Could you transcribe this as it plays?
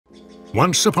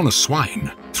Once upon a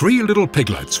swine, 3 little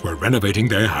piglets were renovating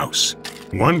their house.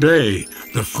 One day,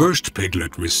 the first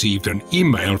piglet received an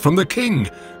email from the king,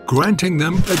 granting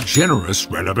them a generous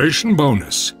renovation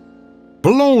bonus.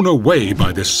 Blown away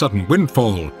by this sudden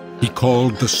windfall, he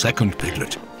called the second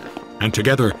piglet, and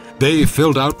together they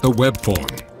filled out the web form.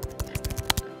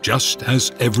 Just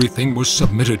as everything was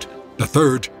submitted, the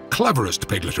third, cleverest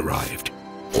piglet arrived.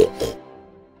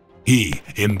 He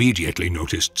immediately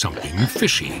noticed something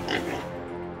fishy.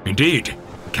 Indeed,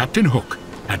 Captain Hook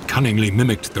had cunningly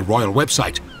mimicked the royal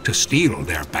website to steal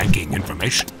their banking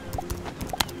information.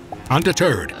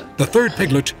 Undeterred, the third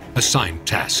piglet assigned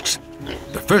tasks.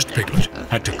 The first piglet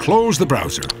had to close the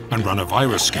browser and run a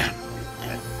virus scan.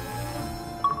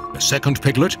 The second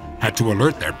piglet had to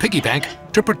alert their piggy bank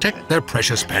to protect their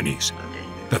precious pennies.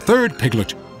 The third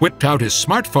piglet whipped out his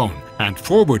smartphone and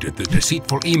forwarded the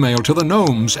deceitful email to the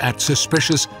gnomes at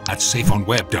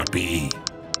Safeonweb.be.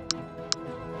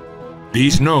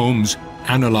 These gnomes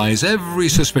analyze every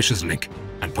suspicious link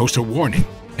and post a warning,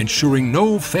 ensuring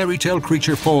no fairy tale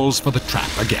creature falls for the trap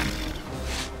again.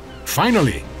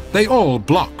 Finally, they all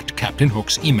blocked Captain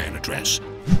Hook's email address.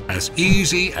 As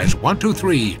easy as 1, 2,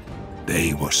 3,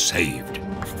 they were saved.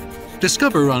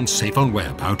 Discover on Safe on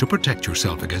Web how to protect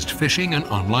yourself against phishing and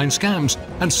online scams,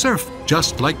 and surf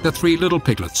just like the 3 little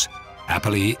piglets,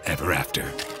 happily ever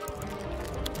after.